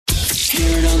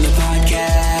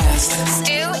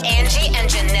Angie and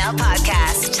Janelle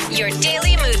podcast. Your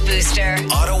daily mood booster.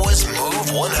 Ottawa's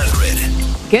Move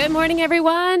 100. Good morning,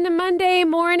 everyone. Monday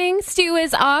morning. Stu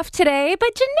is off today, but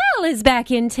Janelle is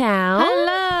back in town.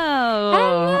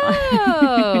 Hello.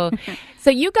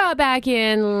 So you got back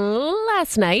in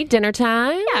last night, dinner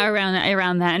time? Yeah,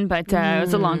 around then, but it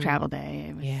was a long travel day.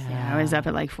 It was, I was up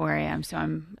at like 4 a.m. So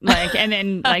I'm like, and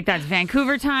then like that's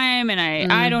Vancouver time, and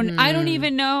I don't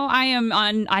even know.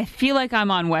 I feel like I'm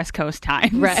on West Coast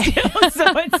time, right? Still,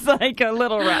 so it's like a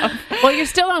little rough. Well, you're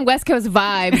still on West Coast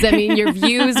vibes. I mean, your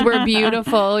views were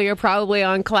beautiful. You're probably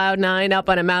on cloud nine up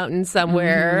on a mountain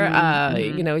somewhere.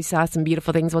 You know, we saw some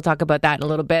beautiful things. We'll talk about that in a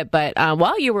little bit. But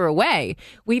while you were away,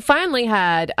 we finally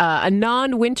had a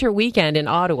non-winter weekend in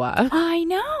Ottawa. I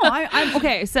know. I'm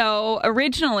okay. So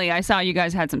originally, I saw you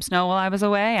guys had some snow while I was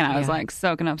away, and I was like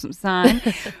soaking up some sun.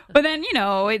 But then, you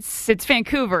know, it's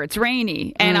Vancouver. It's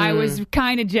rainy, and I was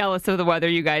kind of jealous of the weather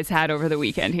you guys had over the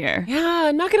weekend here. Yeah,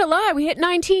 I'm not gonna lie. We hit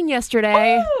 19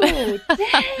 yesterday. Oh,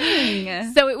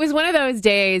 dang! So it was one of those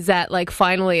days that, like,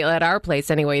 finally at our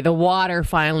place anyway, the water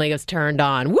finally was turned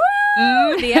on. Woo!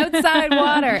 The outside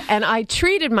water, and I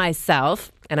treated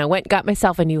myself. And I went and got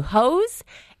myself a new hose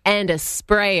and a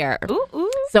sprayer. Ooh.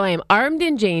 So I am armed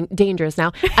and dangerous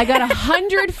now. I got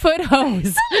 100-foot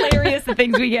hose. Hilarious, the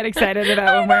things we get excited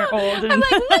about when we're old. I'm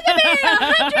like, look at me,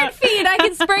 100 feet. I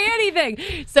can spray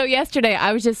anything. So yesterday,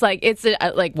 I was just like, it's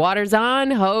like water's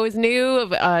on, hose new,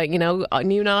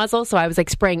 new nozzle. So I was like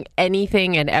spraying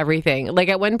anything and everything. Like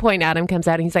at one point, Adam comes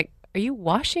out and he's like, are you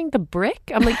washing the brick?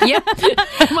 I'm like, yep.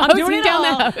 I'm doing down it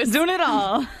all. the house. Doing it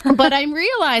all. But I'm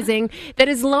realizing that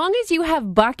as long as you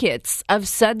have buckets of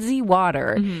sudsy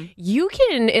water, you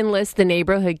can enlist the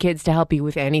neighborhood kids to help you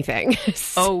with anything.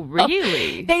 Oh,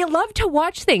 really? They love to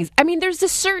watch things. I mean, there's a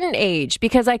certain age,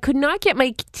 because I could not get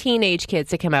my teenage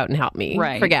kids to come out and help me.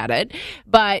 Right. Forget it.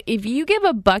 But if you give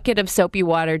a bucket of soapy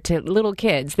water to little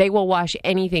kids, they will wash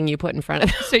anything you put in front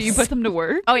of them. So you put them to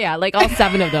work? Oh, yeah, like all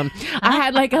 7 of them. I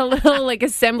had like a little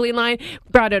assembly line,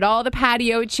 brought out all the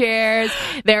patio chairs.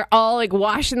 They're all like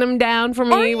washing them down for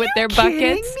me with their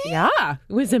buckets. Me? Yeah,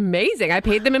 it was amazing. I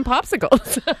paid them in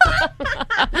popsicles.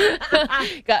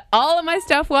 Got all of my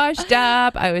stuff washed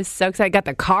up. I was so excited. Got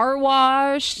the car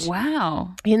washed.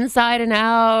 Wow. Inside and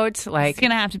out. Like, it's going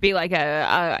to have to be like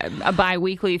a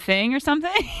bi-weekly thing or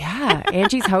something. Yeah,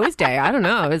 Angie's hose day. I don't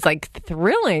know. It was like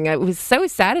thrilling. It was so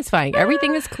satisfying.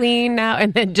 Everything is clean now,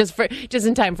 and then just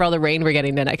in time for all the rain we're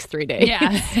getting the next 3 days.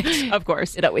 Yeah, of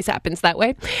course. It always happens that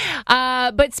way.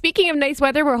 But speaking of nice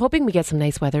weather, we're hoping we get some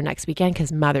nice weather next weekend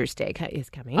because Mother's Day is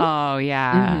coming. Oh,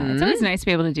 yeah. It's always nice to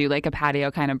be able to do like a patio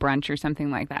kind of brunch or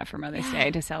something like that for Mother's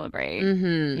Day to celebrate.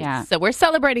 Yeah. So we're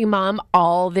celebrating Mom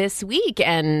all this week.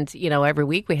 And, you know, every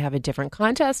week we have a different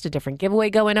contest, a different giveaway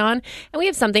going on. And we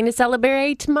have something to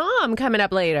celebrate Mom coming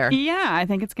up later. Yeah, I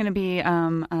think it's going to be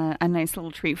a nice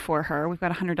little treat for her. We've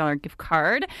got a $100 gift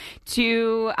card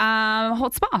to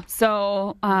Holt Spa.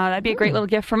 So that'd be a great little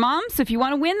gift for Mom. So if you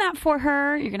want to win that for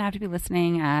her, you're going to have to be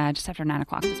listening just after 9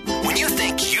 o'clock this morning. When you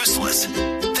think useless,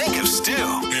 think of Stu.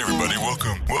 Hey, everybody,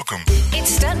 welcome.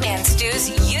 It's Stuntman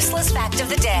Stu's useless fact of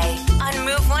the day on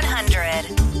Move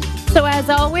 100. So as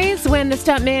always, when the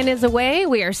stuntman is away,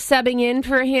 we are subbing in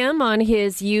for him on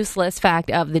his useless fact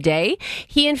of the day.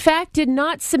 He, in fact, did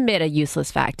not submit a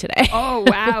useless fact today. Oh,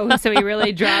 wow. So he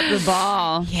really dropped the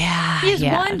ball. Yeah. He has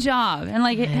one job. And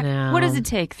like, know. what does it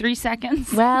take? 3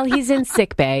 seconds? Well, he's in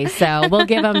sick bay, so we'll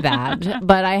give him that.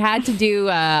 But I had to do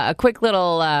a quick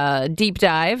little deep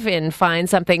dive and find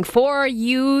something for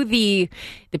you, the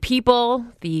people,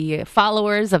 the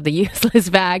followers of the useless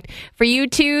fact, for you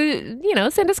to,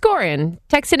 send a score in.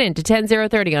 Text it in to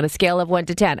 10030 on a scale of 1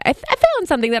 to 10. I found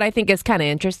something that I think is kind of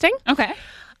interesting. Okay.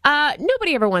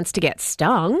 Nobody ever wants to get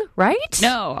stung, right?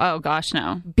 No. Oh, gosh,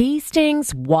 no. Bee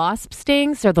stings, wasp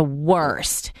stings are the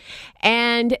worst.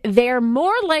 And they're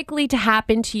more likely to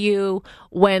happen to you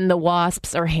when the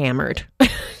wasps are hammered.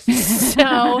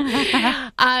 So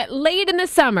late in the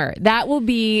summer, that will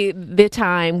be the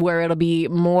time where it'll be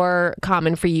more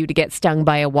common for you to get stung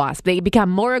by a wasp. They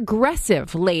become more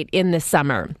aggressive late in the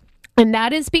summer. And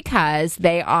that is because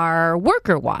they are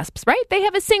worker wasps, right? They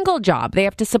have a single job. They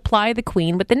have to supply the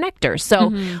queen with the nectar.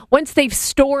 So once they've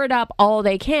stored up all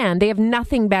they can, they have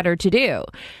nothing better to do.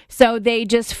 So they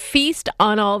just feast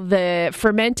on all the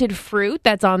fermented fruit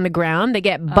that's on the ground. They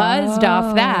get buzzed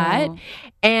off that.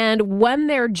 And when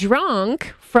they're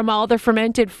drunk from all the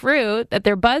fermented fruit that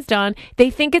they're buzzed on, they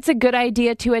think it's a good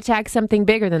idea to attack something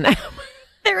bigger than them.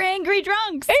 They're angry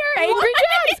drunks. They're angry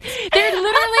drunks. They're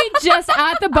literally just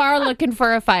at the bar looking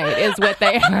for a fight is what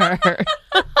they are.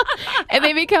 And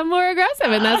they become more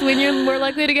aggressive, and that's when you're more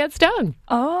likely to get stung.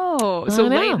 Oh, so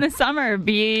late in the summer,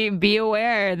 be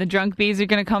aware. The drunk bees are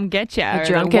going to come get you. The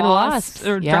drunken wasps.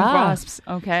 Or drunk wasps.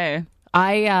 Okay.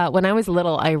 When I was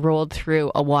little, I rolled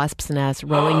through a wasp's nest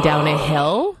rolling down a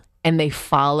hill. And they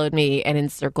followed me and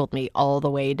encircled me all the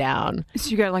way down.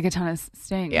 So you got like a ton of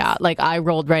stings. Yeah, like I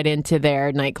rolled right into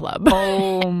their nightclub.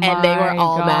 Oh my And they were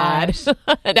all gosh. mad.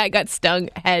 And I got stung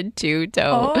head to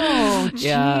toe. Oh, jeez.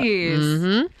 Yeah.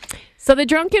 Mm-hmm. So the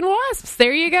drunken wasps,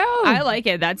 there you go. I like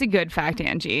it. That's a good fact,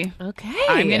 Angie. Okay.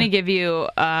 I'm going to give you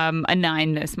a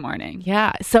 9 this morning.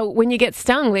 Yeah. So when you get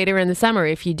stung later in the summer,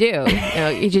 if you do,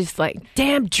 you're just like,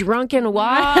 damn drunken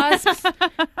wasps.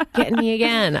 Getting me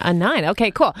again. A 9. Okay,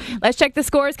 cool. Let's check the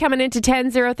scores coming into 10,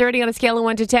 0, 30 on a scale of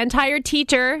 1 to 10. Tired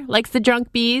teacher likes the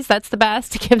drunk bees. That's the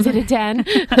best. Gives it a 10.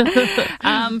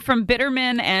 From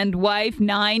Bitterman and wife,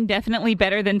 9. Definitely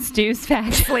better than Stu's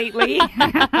facts lately.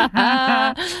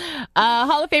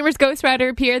 Hall of Famers Ghost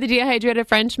Rider, Pierre the Dehydrated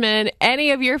Frenchman.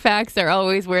 Any of your facts are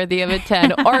always worthy of a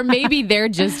 10. Or maybe they're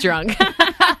just drunk.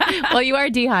 Well, you are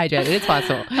dehydrated. It's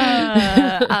possible.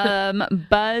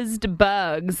 Buzzed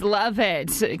Bugs. Love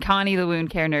it. Connie, the wound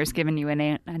care nurse, giving you a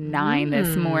 9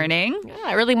 this morning.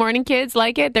 Yeah, early morning kids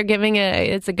like it. They're giving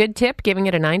it's a good tip, giving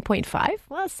it a 9.5.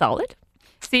 Well, solid.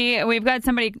 See, we've got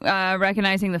somebody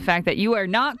recognizing the fact that you are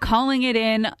not calling it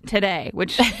in today,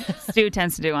 which Stu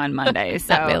tends to do on Mondays.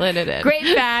 So filling it in. Great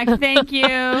fact. Thank you.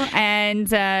 And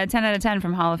 10 out of 10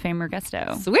 from Hall of Famer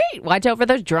Gusto. Sweet. Watch out for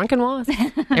those drunken wasps.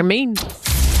 They're mean.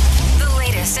 The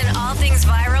latest in all things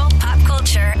viral, pop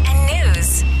culture, and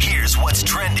news. Here's what's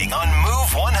trending on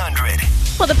Move 100.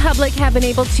 Well, the public have been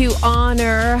able to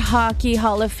honor Hockey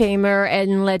Hall of Famer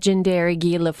and legendary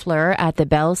Guy Lafleur at the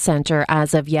Bell Center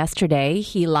as of yesterday.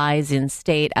 He lies in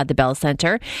state at the Bell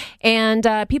Center, and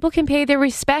people can pay their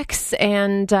respects,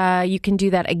 and you can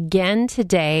do that again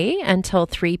today until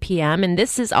 3 p.m. And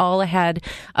this is all ahead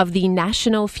of the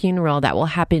national funeral that will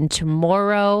happen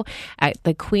tomorrow at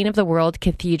the Queen of the World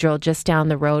Cathedral just down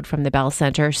the road from the Bell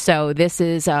Center. So this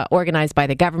is organized by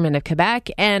the government of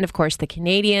Quebec and, of course, the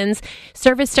Canadians.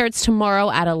 Service starts tomorrow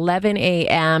at 11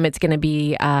 a.m. It's going to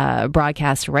be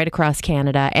broadcast right across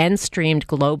Canada and streamed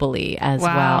globally as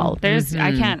well. There's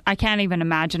I can't even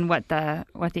imagine what the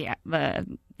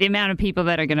amount of people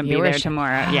that are going to be there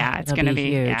tomorrow. Yeah, it's going to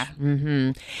be huge. Yeah.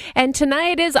 Mm-hmm. And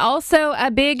tonight is also a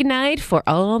big night for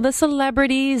all the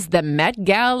celebrities. The Met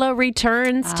Gala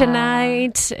returns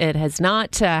tonight. It has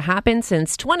not happened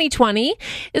since 2020.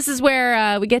 This is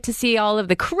where we get to see all of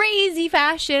the crazy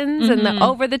fashions and the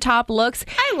over-the-top looks.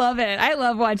 I love it. I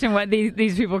love watching what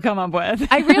these people come up with.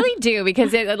 I really do,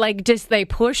 because they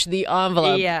push the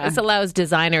envelope. Yeah. This allows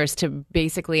designers to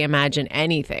basically imagine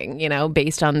anything,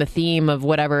 based on the theme of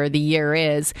whatever the year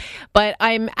is. But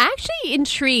I'm actually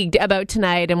intrigued about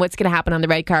tonight and what's going to happen on the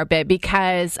red carpet,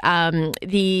 because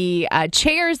the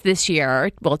chairs this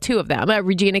year, well, 2 of them,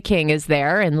 Regina King is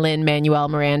there and Lin-Manuel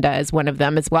Miranda is one of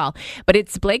them as well. But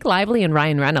it's Blake Lively and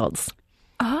Ryan Reynolds.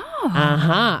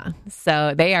 Oh.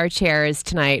 So they are chairs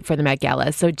tonight for the Met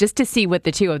Gala. So just to see what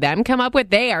the 2 of them come up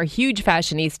with, they are huge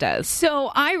fashionistas.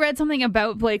 So I read something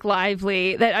about Blake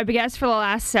Lively that I guess for the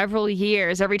last several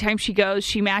years, every time she goes,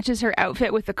 she matches her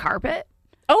outfit with the carpet.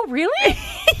 Oh, really?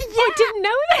 I didn't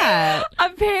know that.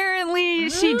 Apparently,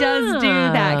 she does do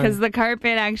that because the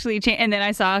carpet actually changed. And then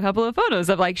I saw a couple of photos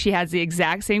of she has the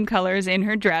exact same colors in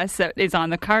her dress that is on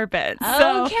the carpet.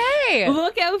 So Okay.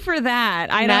 look out for that.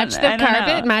 Match the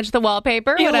carpet, match the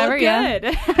wallpaper, whatever. Look good.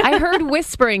 I heard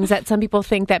whisperings that some people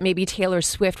think that maybe Taylor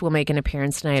Swift will make an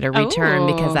appearance tonight or return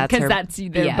because that's their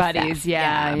BFF. buddies.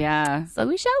 Yeah. So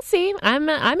we shall see.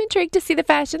 I'm intrigued to see the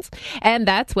fashions, and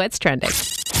that's what's trending.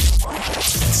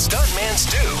 Stuntman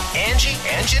Stu, Angie,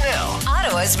 and Janelle.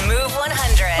 Ottawa's Move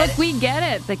 100. Look, we get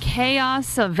it. The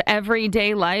chaos of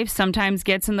everyday life sometimes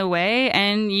gets in the way,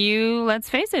 and you, let's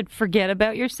face it, forget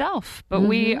about yourself. But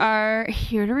we are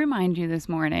here to remind you this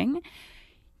morning.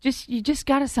 You just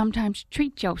gotta sometimes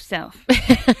treat yourself.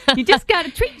 You just gotta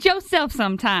treat yourself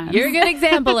sometimes. You're a good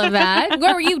example of that.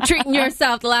 Where were you treating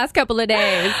yourself the last couple of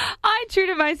days? I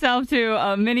treated myself to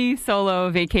a mini solo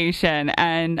vacation,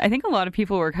 and I think a lot of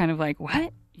people were kind of like,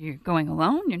 what? You're going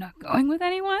alone? You're not going with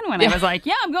anyone? When I was like,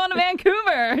 yeah, I'm going to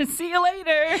Vancouver. See you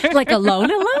later. Like alone?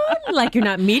 Like you're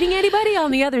not meeting anybody on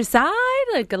the other side?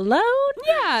 Like alone?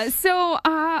 Yeah. So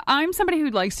I'm somebody who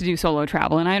likes to do solo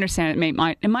travel, and I understand it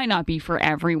might not be for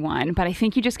everyone, but I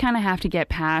think you just kind of have to get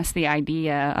past the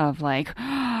idea of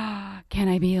can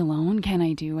I be alone? Can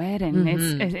I do it? And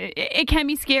it can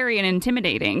be scary and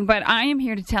intimidating, but I am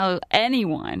here to tell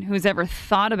anyone who's ever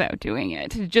thought about doing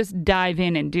it to just dive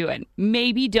in and do it.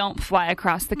 Maybe don't fly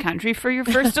across the country for your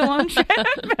first alone trip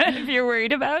if you're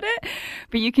worried about it,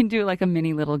 but you can do like a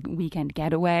mini little weekend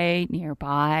getaway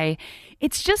nearby.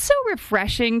 It's just so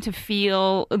refreshing to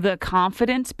feel the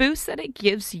confidence boost that it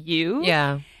gives you.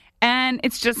 Yeah. And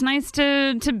it's just nice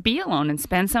to be alone and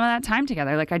spend some of that time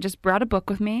together. Like I just brought a book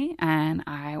with me and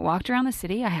I walked around the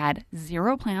city. I had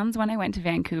zero plans when I went to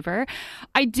Vancouver.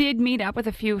 I did meet up with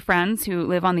a few friends who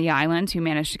live on the island who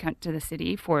managed to come to the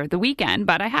city for the weekend,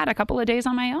 but I had a couple of days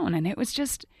on my own and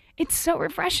it's so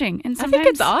refreshing. And sometimes I think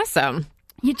it's awesome.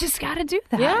 You just got to do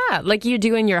that. Yeah, like you're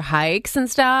doing your hikes and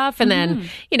stuff, and then,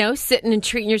 sitting and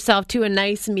treating yourself to a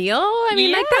nice meal. I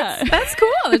mean, like that's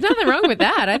cool. There's nothing wrong with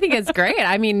that. I think it's great.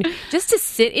 I mean, just to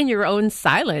sit in your own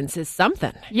silence is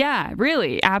something. Yeah,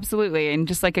 really. Absolutely. And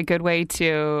just like a good way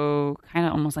to kind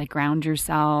of almost like ground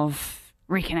yourself,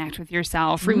 reconnect with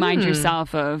yourself, remind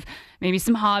yourself of maybe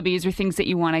some hobbies or things that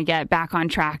you want to get back on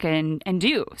track and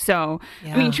do. So,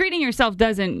 I mean, treating yourself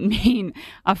doesn't mean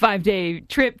a 5-day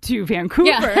trip to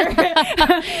Vancouver.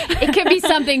 Yeah. It could be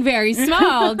something very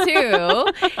small, too.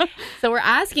 So we're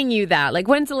asking you that. Like,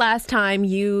 when's the last time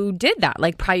you did that?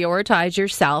 Like, prioritize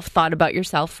yourself, thought about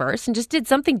yourself first, and just did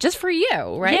something just for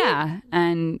you, right? Yeah.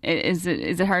 And is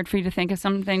it hard for you to think of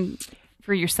something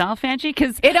for yourself, Angie?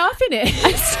 Because it often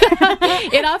is.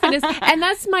 It often is. And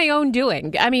that's my own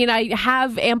doing. I mean, I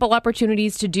have ample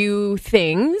opportunities to do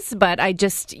things, but I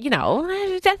just,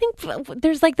 I think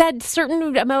there's like that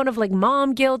certain amount of like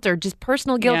mom guilt or just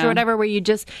personal guilt or whatever, where you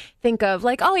just think of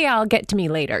like, oh yeah, I'll get to me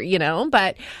later,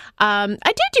 But I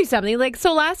did do something. Like,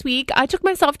 so last week I took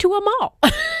myself to a mall.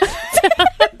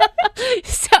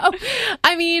 So,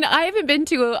 I mean, I haven't been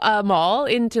to a mall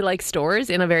into like stores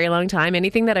in a very long time.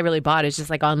 Anything that I really bought is just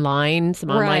like online, some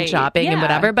online shopping and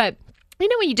whatever. But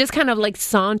when you just kind of like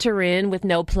saunter in with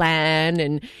no plan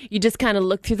and you just kind of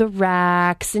look through the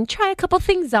racks and try a couple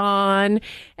things on.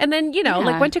 And then,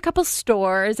 like went to a couple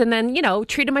stores and then,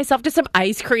 treated myself to some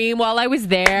ice cream while I was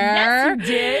there. Yes, you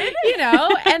did.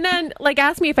 And then like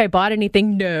asked me if I bought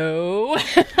anything. No.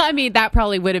 I mean, that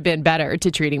probably would have been better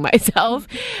to treating myself.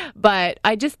 But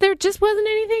there just wasn't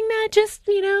anything that just,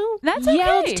 that's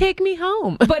yelled okay. to take me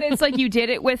home. But it's like you did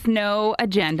it with no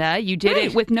agenda. You did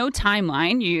it with no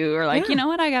timeline. You were like, you know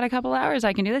what? I got a couple hours.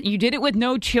 I can do that. You did it with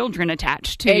no children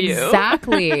attached to you.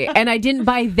 Exactly. And I didn't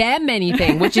buy them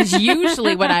anything, which is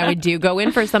usually what I would do. Go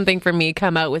in for something for me,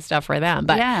 come out with stuff for them.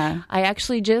 But I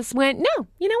actually just went, no,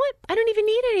 you know what? I don't even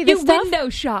need any of this stuff. You window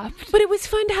shopped. But it was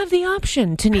fun to have the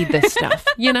option to need this stuff,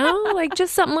 like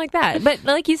just something like that. But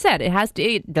like you said,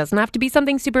 it doesn't have to be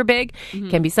something super big. It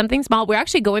can be something small. We're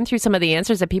actually going through some of the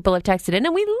answers that people have texted in,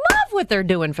 and we love what they're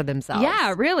doing for themselves.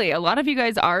 Yeah, really. A lot of you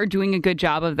guys are doing a good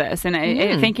job of this. And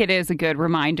I think it is a good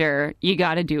reminder. You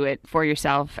got to do it for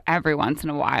yourself every once in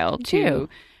a while to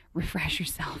refresh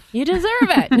yourself. You deserve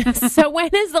it. So when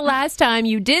is the last time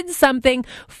you did something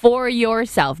for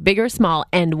yourself, big or small,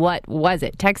 and what was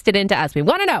it? Text it in to us. We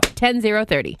want to know.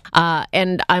 10030.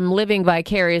 And I'm living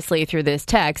vicariously through this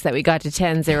text that we got to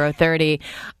 10030.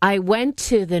 I went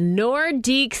to the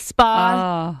Nordique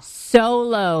Spa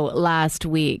solo last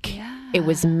week. Yeah. It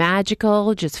was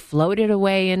magical, just floated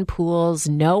away in pools,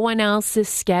 no one else's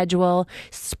schedule,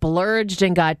 splurged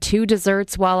and got 2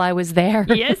 desserts while I was there.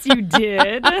 Yes, you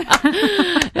did.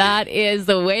 That is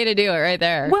the way to do it right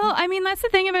there. Well, I mean, that's the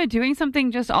thing about doing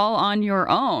something just all on your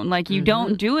own. Like, you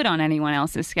don't do it on anyone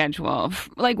else's schedule.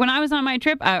 Like, when I was on my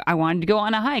trip, I wanted to go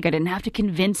on a hike. I didn't have to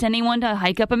convince anyone to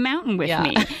hike up a mountain with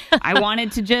me. I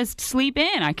wanted to just sleep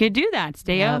in. I could do that,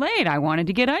 stay out late. I wanted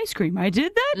to get ice cream. I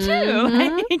did that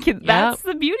too. That's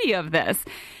the beauty of this.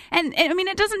 And I mean,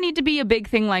 it doesn't need to be a big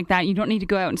thing like that. You don't need to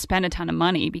go out and spend a ton of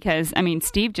money because, I mean,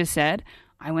 Steve just said,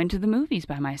 I went to the movies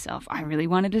by myself. I really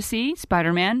wanted to see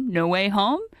Spider-Man No Way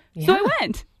Home. So I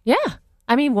went. Yeah.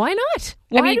 I mean, why not?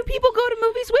 Why do people go to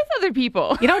movies with other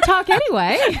people? You don't talk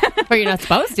anyway. Or you're not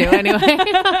supposed to anyway.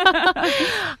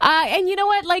 And you know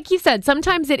what? Like you said,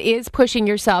 sometimes it is pushing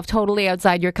yourself totally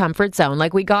outside your comfort zone.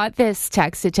 Like we got this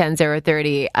text at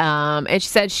 10030. And she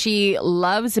said she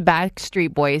loves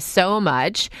Backstreet Boys so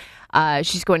much.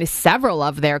 She's going to several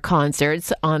of their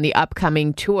concerts on the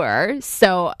upcoming tour.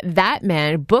 So that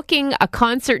meant booking a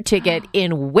concert ticket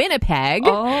in Winnipeg.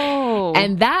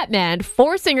 And that meant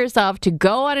forcing herself to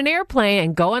go on an airplane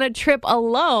and go on a trip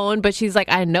alone. But she's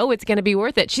like, I know it's going to be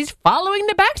worth it. She's following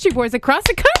the Backstreet Boys across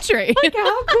the country. Like,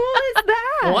 how cool is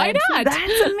that? Why not?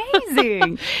 That's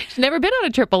amazing. She's never been on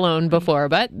a trip alone before,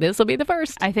 but this will be the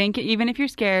first. I think even if you're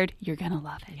scared, you're going to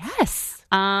love it. Yes.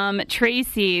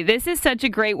 Tracy, this is such a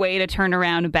great way to turn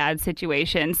around a bad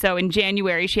situation. So in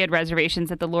January, she had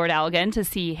reservations at the Lord Elgin to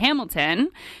see Hamilton.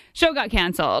 Show got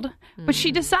canceled, but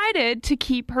she decided to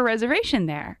keep her reservation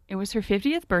there. It was her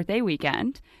 50th birthday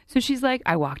weekend. So she's like,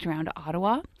 I walked around to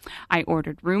Ottawa. I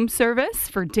ordered room service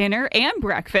for dinner and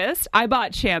breakfast. I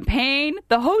bought champagne.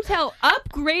 The hotel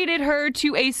upgraded her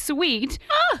to a suite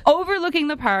overlooking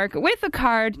the park with a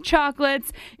card,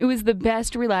 chocolates. It was the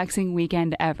best relaxing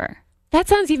weekend ever. That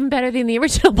sounds even better than the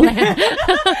original plan.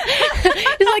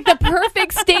 It's like the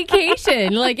perfect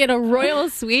staycation, like in a royal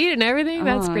suite and everything.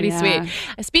 That's pretty sweet.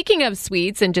 Speaking of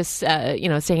suites and just, staying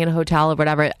in a hotel or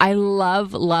whatever, I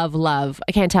love.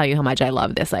 I can't tell you how much I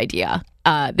love this idea.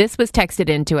 This was texted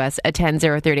into us at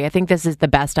 10:30. I think this is the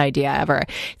best idea ever. It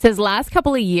says, last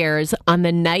couple of years, on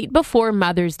the night before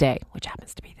Mother's Day, which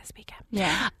happens to be this weekend,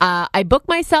 I book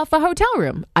myself a hotel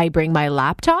room. I bring my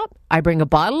laptop. I bring a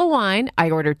bottle of wine.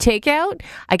 I order takeout.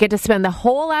 I get to spend the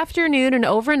whole afternoon and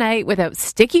overnight without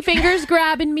sticky fingers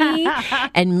grabbing me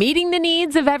and meeting the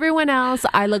needs of everyone else.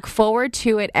 I look forward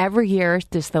to it every year.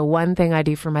 Just the one thing I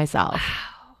do for myself.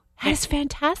 That's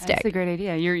fantastic. That's a great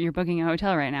idea. You're booking a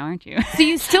hotel right now, aren't you? So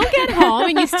you still get home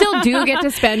and you still do get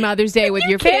to spend Mother's Day with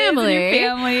your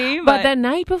family. But the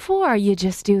night before, you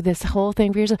just do this whole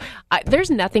thing for yourself. There's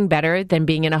nothing better than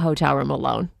being in a hotel room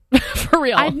alone. For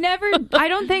real. I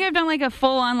don't think I've done like a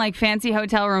full-on like fancy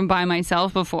hotel room by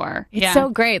myself before. It's so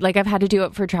great. Like I've had to do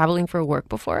it for traveling for work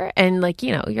before. And like,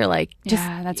 you're like, just,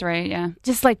 that's right. Yeah.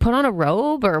 Just like put on a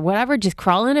robe or whatever, just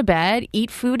crawl into bed,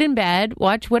 eat food in bed,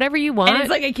 watch whatever you want. And it's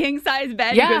like a king-size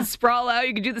bed. Yeah. You can sprawl out.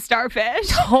 You can do the starfish.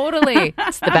 Totally.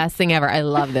 It's the best thing ever. I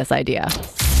love this idea.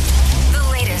 The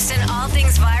latest in all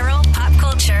things viral, pop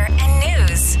culture, and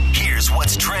news. Here's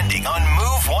what's trending on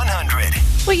Move 100.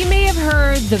 Well, you may have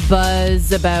heard the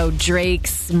buzz about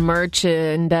Drake's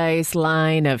merchandise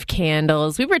line of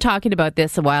candles. We were talking about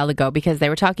this a while ago because they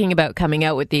were talking about coming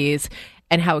out with these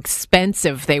and how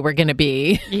expensive they were going to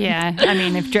be. Yeah. I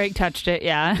mean, if Drake touched it,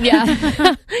 yeah.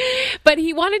 Yeah. But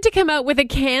he wanted to come out with a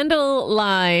candle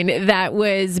line that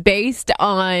was based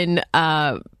on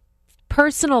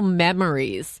personal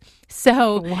memories.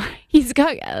 So he's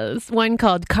got one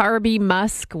called Carby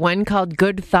Musk, one called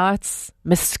Good Thoughts,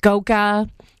 Muskoka,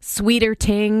 Sweeter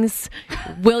Tings,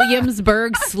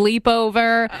 Williamsburg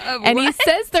Sleepover. And he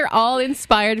says they're all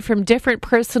inspired from different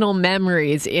personal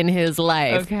memories in his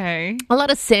life. Okay. A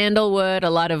lot of sandalwood, a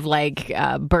lot of like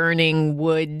burning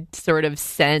wood sort of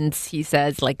scents, he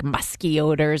says, like musky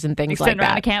odors and things like that.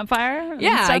 Around a campfire?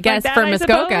 Yeah, I guess for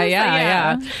Muskoka.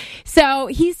 Yeah. So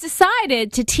he's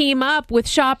decided to team up with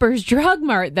Shoppers Drug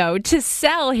Mart, though, to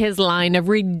sell his line of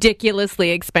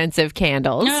ridiculously expensive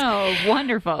candles. Oh,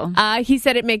 wonderful. He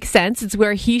said it makes sense. It's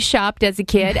where he shopped as a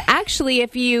kid. Actually,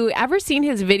 if you ever seen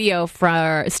his video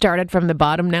for Started from the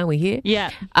Bottom, Now We Here?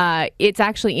 Yeah. It's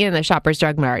actually in the Shoppers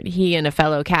Drug Mart. He and a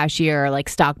fellow cashier are like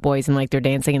stock boys and like they're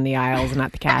dancing in the aisles and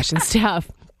at the cash and stuff.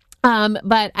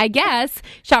 But I guess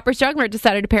Shoppers Drug Mart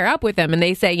decided to pair up with them, and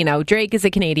they say, Drake is a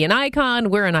Canadian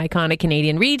icon. We're an iconic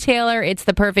Canadian retailer. It's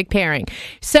the perfect pairing.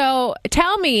 So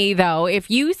tell me, though, if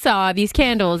you saw these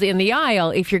candles in the aisle,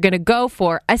 if you're going to go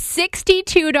for a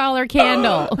 $62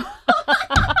 candle.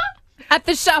 At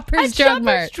the Shoppers Drug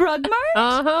Mart. Drug Mart?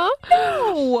 Uh-huh.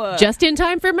 No. Just in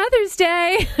time for Mother's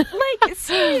Day. Like,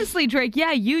 seriously, Drake,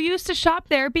 yeah, you used to shop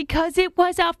there because it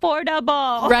was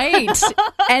affordable. Right.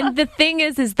 And the thing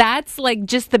is that's like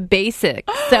just the basic.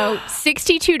 So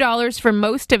 $62 for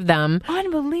most of them.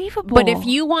 Unbelievable. But if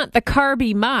you want the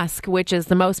Carby Musk, which is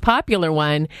the most popular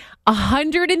one,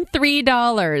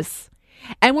 $103.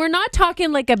 And we're not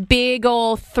talking like a big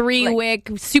old 3-wick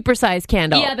supersized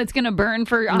candle. Yeah, that's going to burn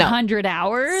for 100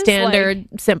 hours. Standard,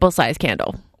 simple size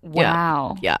candle.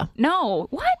 Wow. Yeah. No.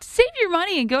 What? Save your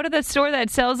money and go to the store that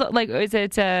sells, like, is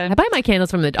it... I buy my candles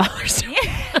from the dollar store.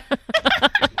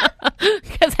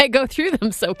 Because I go through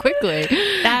them so quickly.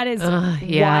 That is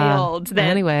wild.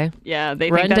 Anyway. Yeah, they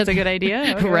think that's a good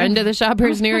idea. Okay. Run to the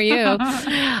Shoppers near you.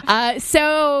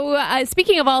 So,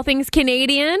 speaking of all things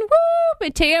Canadian,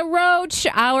 Mattea Roach,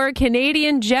 our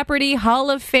Canadian Jeopardy Hall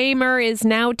of Famer, is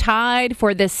now tied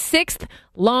for the 6th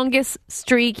longest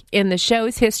streak in the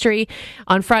show's history.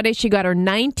 On Friday, she got her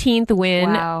 19th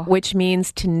win, which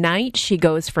means tonight she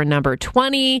goes for number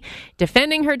 20,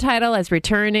 defending her title as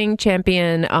returning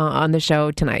champion on the show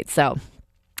tonight. So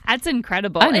that's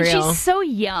incredible. Unreal. And she's so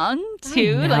young,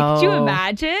 too. Like, do you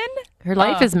imagine? Her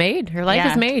life is made. Her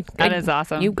life is made. That is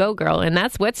awesome. You go, girl. And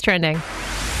that's what's trending.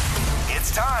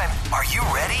 It's time. Are you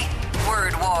ready?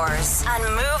 Word Wars on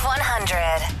Move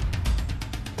 100.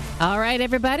 All right,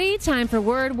 everybody, time for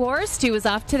Word Wars. Stu is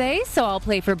off today, so I'll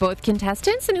play for both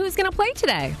contestants. And who's going to play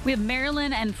today? We have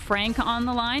Marilyn and Frank on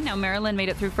the line. Now, Marilyn made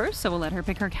it through first, so we'll let her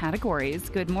pick her categories.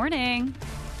 Good morning.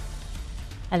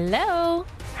 Hello.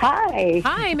 Hi.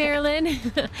 Hi, Marilyn.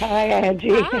 Hi, Angie.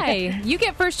 Hi. You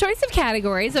get first choice of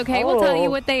categories, okay? We'll tell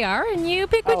you what they are, and you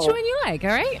pick which one you like,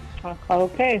 all right?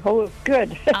 Okay. Oh,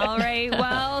 good. All right.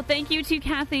 Well, thank you to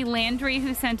Kathy Landry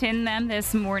who sent in them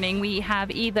this morning. We have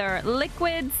either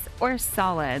liquids or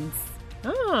solids.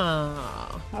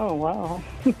 Oh. Oh, wow.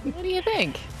 What do you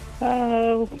think?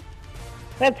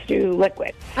 Let's do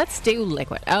liquid. Let's do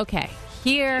liquid. Okay.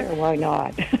 Here. Sure, why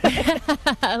not?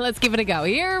 Let's give it a go.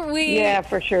 Yeah,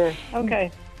 for sure.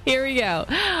 Okay. Here we go.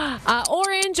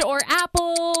 Orange or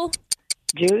apple.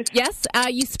 Juice. Yes.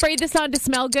 You sprayed this on to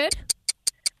smell good.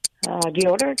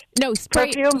 Deodorant. No, spray.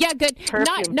 Perfume? Yeah, good.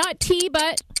 Perfume. Not tea,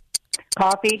 but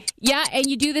Coffee. yeah. And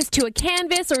you do this to a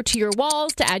canvas or to your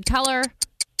walls to add color.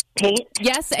 Paint.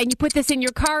 Yes, and you put this in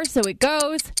your car so it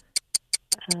goes.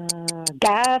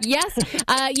 Gas. Yes.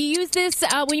 You use this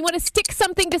when you want to stick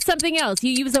something to something else.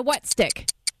 You use a what stick?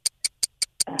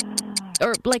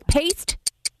 Or like paste?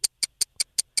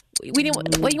 When you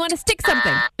want to stick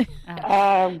something.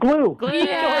 Glue.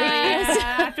 Yes.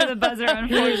 After the buzzer, I'm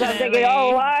unfortunately. thinking,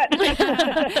 oh, what?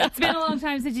 It's been a long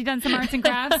time since you've done some arts and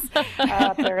crafts.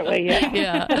 Apparently, yeah.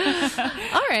 Yeah.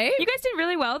 All right. You guys did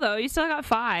really well, though. You still got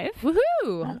 5.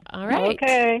 Woohoo. All right.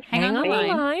 Okay. Hang on the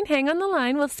line. Hang on the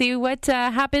line. We'll see what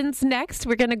happens next.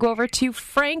 We're going to go over to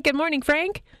Frank. Good morning,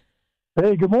 Frank.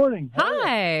 Hey, good morning.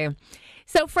 Hi.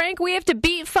 So, Frank, we have to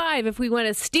beat 5 if we want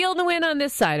to steal the win on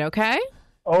this side, okay?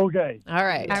 Okay. All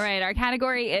right. All right. Our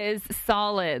category is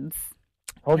solids.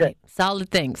 Okay. Solid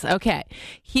things. Okay.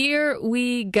 Here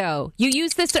we go. You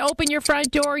use this to open your front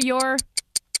door,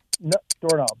 No,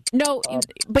 doorknob. No,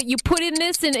 but you put in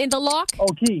this in the lock?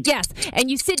 Oh, key. Yes. And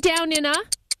you sit down in a?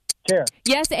 Chair.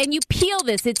 Yes, and you peel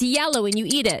this. It's yellow and you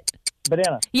eat it.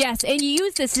 Banana. Yes, and you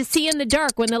use this to see in the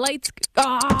dark when the lights...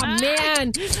 Oh,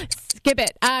 man. Skip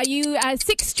it. You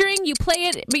 6-string, you play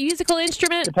it, a musical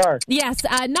instrument. Guitar. Yes,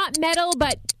 not metal,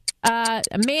 but a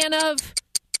man of...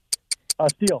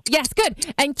 Steel. Yes,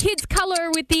 good. And kids color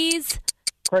with these...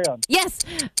 Crayon. Yes.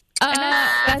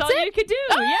 That's all it? you could do.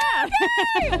 Oh,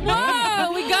 okay.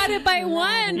 Whoa, we got it by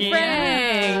 1,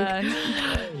 Frank.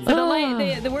 So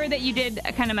the word that you did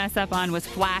kind of mess up on was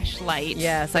flashlight.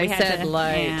 Yes, We I had said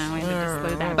light. Yeah, we had to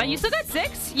exclude that. But you still got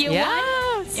 6. You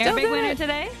Yeah, won. still You're a big good. winner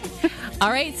today. All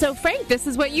right, so Frank, this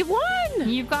is what you've won.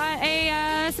 You've got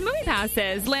some movie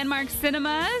passes, Landmark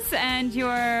Cinemas, and you're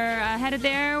headed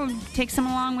there. Take some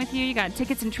along with you. You got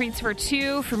tickets and treats for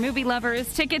 2 for movie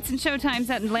lovers. Tickets and showtimes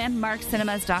at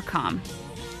landmarkcinemas.com.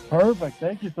 Perfect.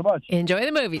 Thank you so much. Enjoy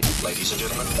the movies. Ladies and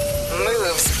gentlemen,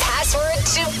 Moves password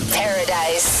to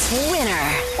paradise.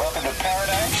 Winner. welcome to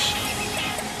Paradise.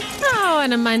 Oh,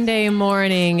 on a Monday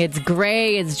morning, it's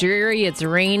gray, it's dreary, it's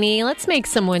rainy. Let's make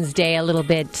someone's day a little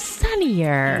bit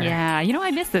sunnier. Yeah, you know,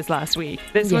 I missed this last week.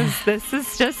 This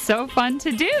is just so fun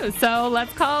to do. So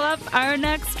let's call up our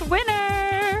next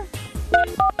winner.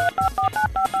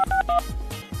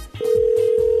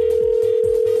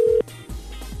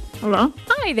 Hello?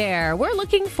 Hi there. We're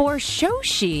looking for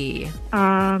Shoshi.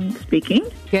 Speaking.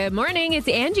 Good morning. It's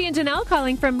Angie and Janelle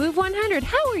calling from Move 100.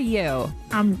 How are you?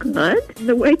 I'm good.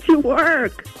 The way to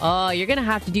work. Oh, you're going to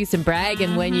have to do some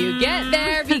bragging when you get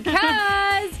there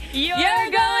because you're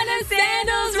going to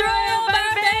Sandals Royal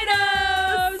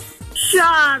Barbados.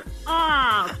 Shut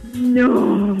up.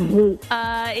 No.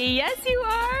 Yes, you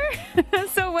are.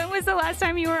 So when was the last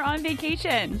time you were on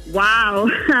vacation? Wow.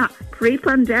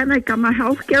 Pre-pandemic, I'm a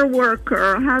healthcare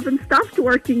worker. I haven't stopped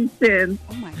working since.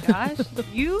 Oh my gosh,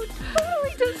 you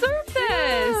totally deserve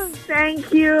this.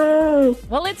 Thank you.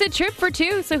 Well, it's a trip for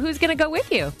 2, so who's going to go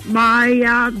with you?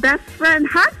 My best friend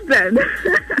husband.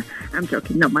 I'm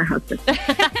joking, not my husband.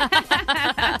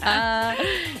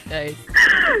 Nice.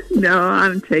 No,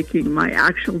 I'm taking my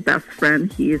actual best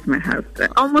friend. He is my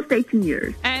husband. Almost 18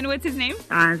 years. And what's his name?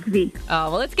 V.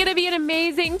 Oh, well, it's going to be an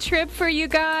amazing trip for you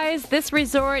guys. This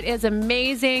resort is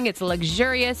amazing. It's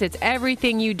luxurious. It's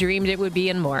everything you dreamed it would be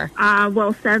and more.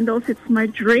 Well, Sandals, it's my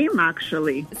dream,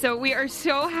 actually. So we are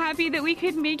so happy that we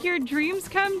could make your dreams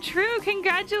come true.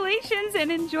 Congratulations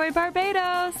and enjoy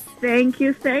Barbados. Thank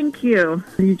you, thank you.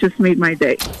 You just made my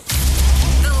day.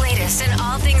 The latest in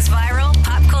all things viral,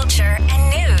 pop culture,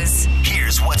 and news.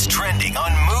 Here's what's trending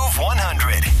on Move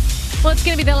 100. Well, it's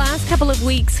going to be the last couple of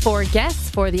weeks for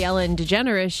guests for the Ellen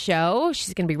DeGeneres show.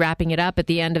 She's going to be wrapping it up at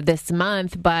the end of this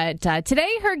month. But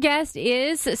today her guest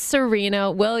is Serena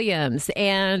Williams.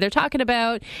 And they're talking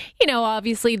about,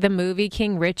 obviously the movie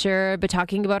King Richard, but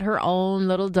talking about her own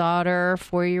little daughter,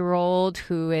 4-year-old,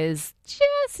 who is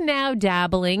just now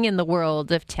dabbling in the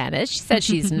world of tennis. She said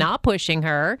she's not pushing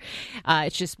her.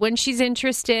 It's just when she's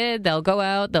interested, they'll go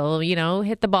out, they'll,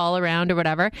 hit the ball around or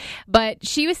whatever. But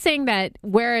she was saying that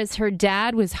whereas her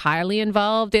dad was highly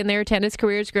involved in their tennis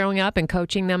careers growing up and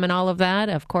coaching them and all of that,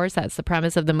 of course, that's the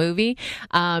premise of the movie,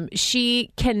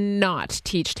 she cannot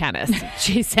teach tennis.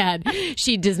 She said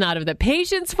she does not have the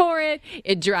patience for it.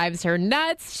 It drives her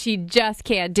nuts. She just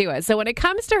can't do it. So when it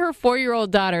comes to her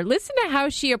 4-year-old daughter, listen to how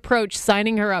she approached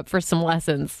signing her up for some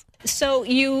lessons. So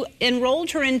you enrolled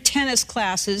her in tennis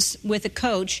classes with a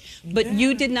coach, but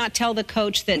you did not tell the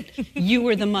coach that you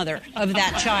were the mother of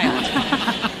that child.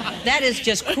 That is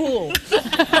just cruel.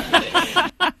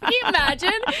 Can you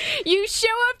imagine? You show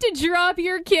up to drop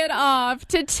your kid off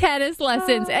to tennis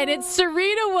lessons, and it's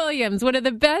Serena Williams, one of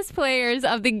the best players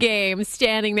of the game,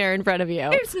 standing there in front of you.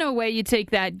 There's no way you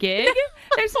take that gig.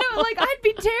 There's no, I'd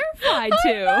be terrified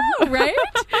to. I know, right?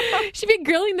 She'd be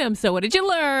grilling them. So what did you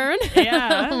learn?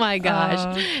 Yeah. Oh, my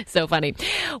gosh. So funny.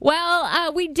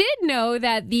 Well, we did know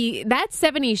that that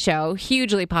 70s show,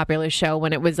 hugely popular show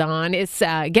when it was on, is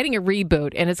getting a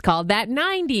reboot, and it's called That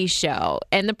 90s Show.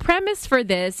 And the premise for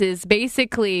this is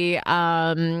basically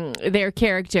their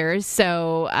characters.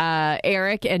 So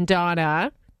Eric and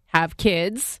Donna have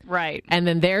kids. Right. And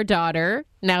then their daughter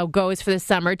now goes for the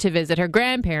summer to visit her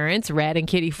grandparents, Red and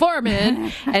Kitty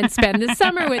Foreman, and spend the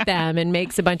summer with them and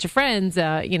makes a bunch of friends,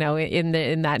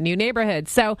 in that new neighborhood.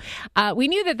 So we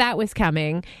knew that was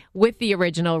coming with the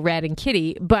original Red and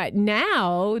Kitty, but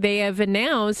now they have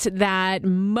announced that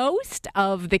most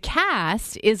of the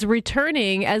cast is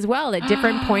returning as well at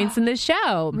different points in the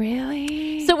show.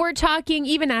 Really? So we're talking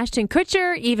even Ashton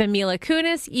Kutcher, even Mila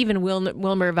Kunis, even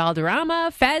Wilmer Valderrama.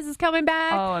 Fez is coming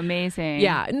back. Oh, amazing.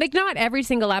 Yeah, not every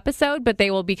single episode, but they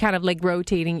will be kind of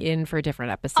rotating in for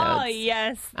different episodes. Oh,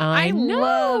 yes. I know.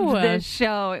 Love this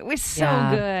show. It was so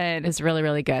good. It's really,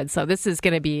 really good. So this is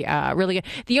going to be really good.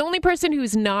 The only person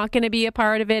who's not going to be a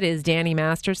part of it is Danny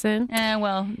Masterson.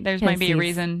 Well, there's might be a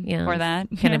reason for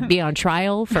that. Going to be on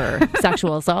trial for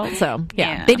sexual assault. So,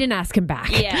 yeah, they didn't ask him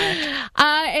back. Yeah.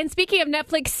 And speaking of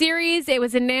Netflix series, it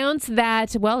was announced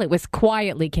that, it was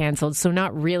quietly canceled, so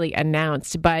not really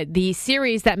announced, but the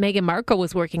series that Meghan Markle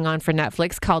was working on for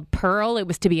Netflix called Pearl, it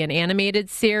was to be an animated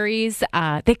series.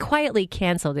 They quietly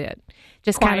canceled it.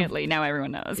 Just quietly, now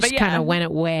everyone knows. Just kind of went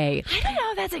away. I don't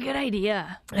know if that's a good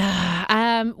idea.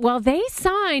 They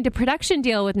signed a production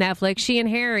deal with Netflix, she and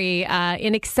Harry,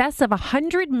 in excess of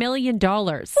 $100 million.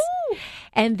 Ooh.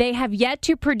 And they have yet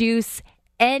to produce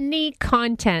any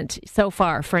content so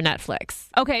far for Netflix.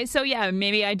 Okay, so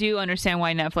maybe I do understand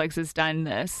why Netflix has done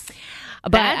this.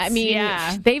 But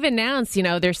they've announced,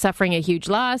 they're suffering a huge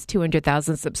loss,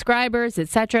 200,000 subscribers,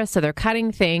 etc. So they're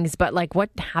cutting things. But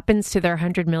what happens to their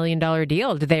 $100 million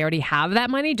deal? Do they already have that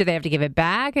money? Do they have to give it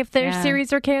back if their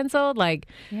series are canceled? I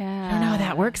don't know how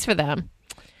that works for them.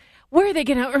 Where are they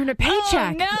going to earn a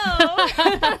paycheck? Oh,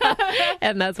 no.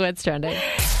 And that's what's trending.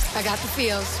 I got the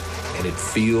feels. And it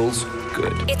feels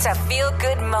good. It's a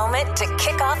feel-good moment to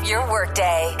kick off your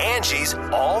workday. Angie's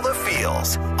All the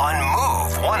Feels on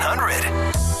Move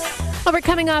 100. Well, we're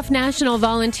coming off National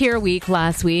Volunteer Week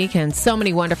last week, and so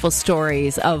many wonderful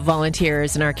stories of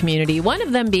volunteers in our community. One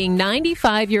of them being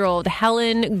 95-year-old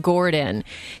Helen Gordon.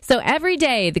 So every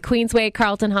day, the Queensway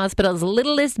Carleton Hospital's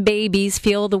littlest babies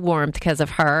feel the warmth because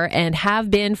of her and have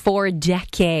been for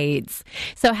decades.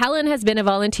 So Helen has been a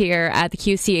volunteer at the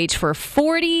QCH for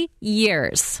 40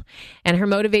 years, and her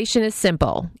motivation is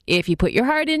simple. If you put your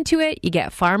heart into it, you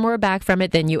get far more back from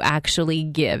it than you actually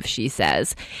give, she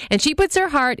says. And she puts her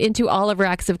heart into all of her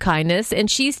acts of kindness, and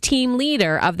she's team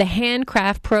leader of the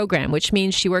Handcraft program, which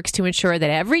means she works to ensure that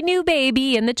every new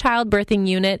baby in the childbirthing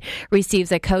unit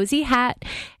receives a cozy hat,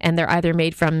 and they're either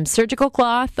made from surgical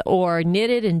cloth or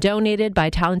knitted and donated by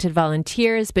talented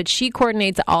volunteers, but she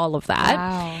coordinates all of that.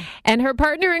 Wow. And her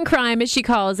partner in crime, as she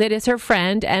calls it, is her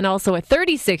friend and also a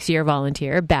 36-year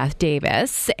volunteer, Beth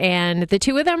Davis, and the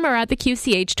two of them are at the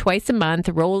QCH twice a month,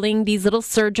 rolling these little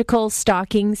surgical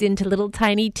stockings into little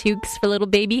tiny toques for little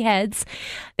baby heads.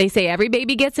 They say every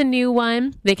baby gets a new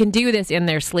one. They can do this in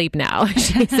their sleep now,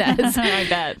 she says. I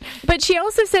bet. But she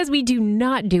also says we do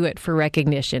not do it for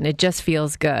recognition. It just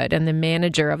feels good. And the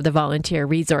manager of the volunteer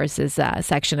resources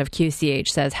section of QCH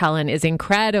says Helen is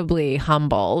incredibly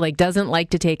humble, doesn't like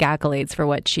to take accolades for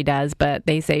what she does, but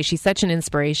they say she's such an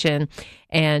inspiration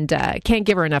and can't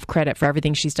give her enough credit for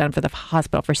everything she's done for the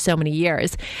hospital for so many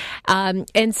years.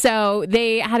 And so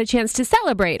they had a chance to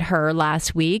celebrate her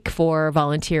last week for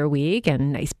Volunteer Week, and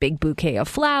a nice big bouquet of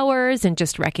flowers, and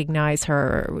just recognize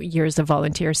her years of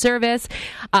volunteer service.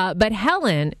 But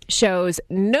Helen shows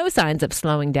no signs of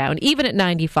slowing down, even at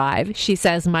 95. She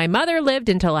says, "My mother lived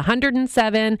until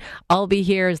 107. I'll be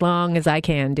here as long as I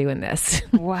can doing this."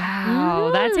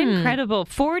 Wow, that's incredible.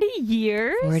 40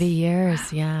 years? 40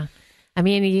 years, yeah. I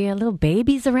mean, you got little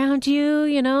babies around you,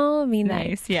 you know? I mean,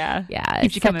 Nice, yeah. Yeah.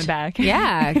 Keeps you coming back.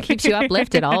 Yeah, keeps you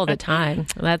uplifted all the time.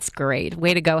 That's great.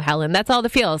 Way to go, Helen. That's all the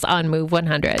feels on Move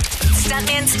 100.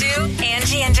 Stuntman Stu,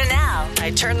 Angie, and Janelle.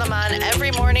 I turn them on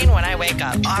every morning when I wake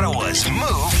up. Ottawa's Move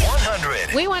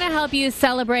 100. We want to help you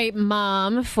celebrate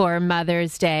Mom for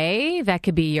Mother's Day. That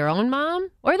could be your own mom,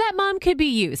 or that mom could be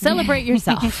you. Celebrate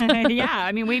yourself. Yeah,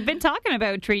 I mean, we've been talking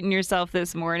about treating yourself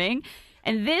this morning,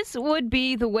 and this would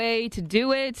be the way to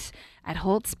do it. At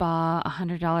Holt Spa,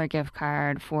 $100 gift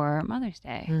card for Mother's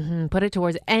Day. Put it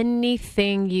towards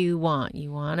anything you want.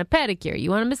 You want a pedicure, you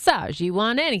want a massage, you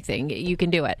want anything, you can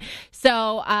do it.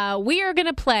 So we are going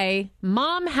to play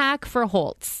Mom Hack for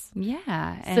Holtz.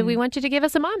 Yeah. So we want you to give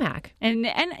us a mom hack. And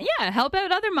yeah, help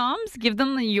out other moms. Give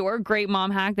them your great mom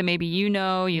hack that maybe you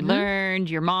learned,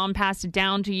 your mom passed it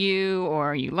down to you,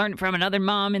 or you learned it from another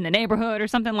mom in the neighborhood or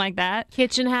something like that.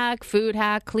 Kitchen hack, food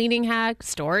hack, cleaning hack,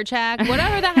 storage hack,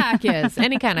 whatever the hack is.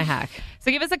 Any kind of hack.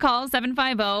 So give us a call,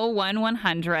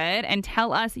 750-1100, and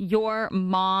tell us your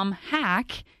mom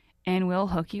hack, and we'll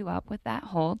hook you up with that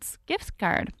Holtz gift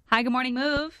card. Hi, good morning,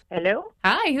 Move. Hello.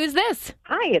 Hi, who's this?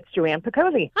 Hi, it's Joanne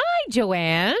Picoli. Hi,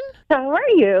 Joanne. How are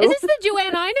you? Is this the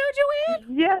Joanne I know,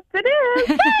 Joanne? Yes, it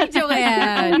is. Hi, Joanne.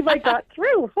 I believe I got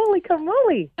through. Holy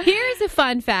camoli. Here's a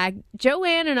fun fact.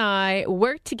 Joanne and I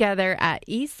worked together at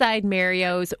Eastside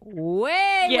Mario's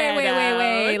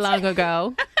way long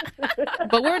ago.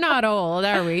 But we're not old,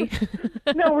 are we?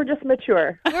 No, we're just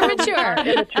mature. We're mature.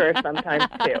 Immature sometimes,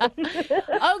 too.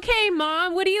 Okay,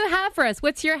 Mom, what do you have for us?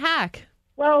 What's your hack?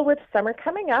 Well, with summer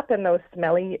coming up and those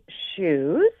smelly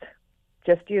shoes,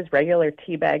 just use regular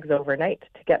tea bags overnight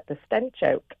to get the stench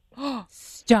out.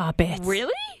 Stop it.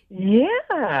 Really?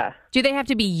 Yeah. Do they have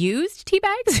to be used tea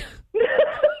bags?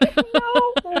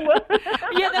 No.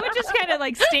 Yeah, that would just kind of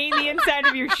like stain the inside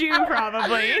of your shoe, probably.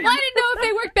 Well, I didn't know if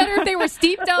they worked better if they were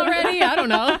steeped already. I don't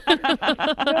know.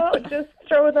 No, just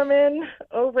throw them in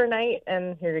overnight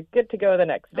and you're good to go the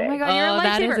next day. Oh my God, you're a Oh,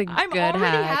 that is lifesaver. a I'm good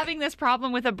already hack. having this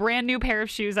problem with a brand new pair of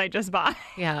shoes I just bought.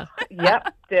 Yeah.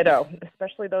 Yep, ditto.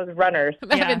 Especially those runners.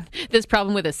 I'm having this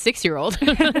problem with a 6-year-old.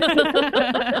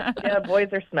 Yeah, boys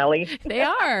are smelly. They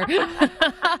are.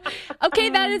 Okay,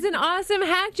 that is an awesome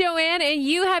hack, Joanne, and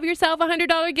you have yourself a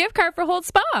 $100 gift card for Holt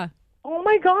Spa. Oh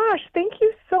my gosh, thank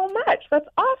you so much. That's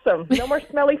awesome. No more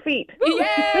smelly feet.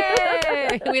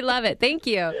 Yay! We love it. Thank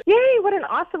you. Yay, what an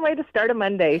awesome way to start a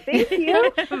Monday. Thank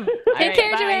you. Take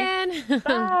care, Joanne.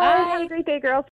 Bye. Have a great day, girls.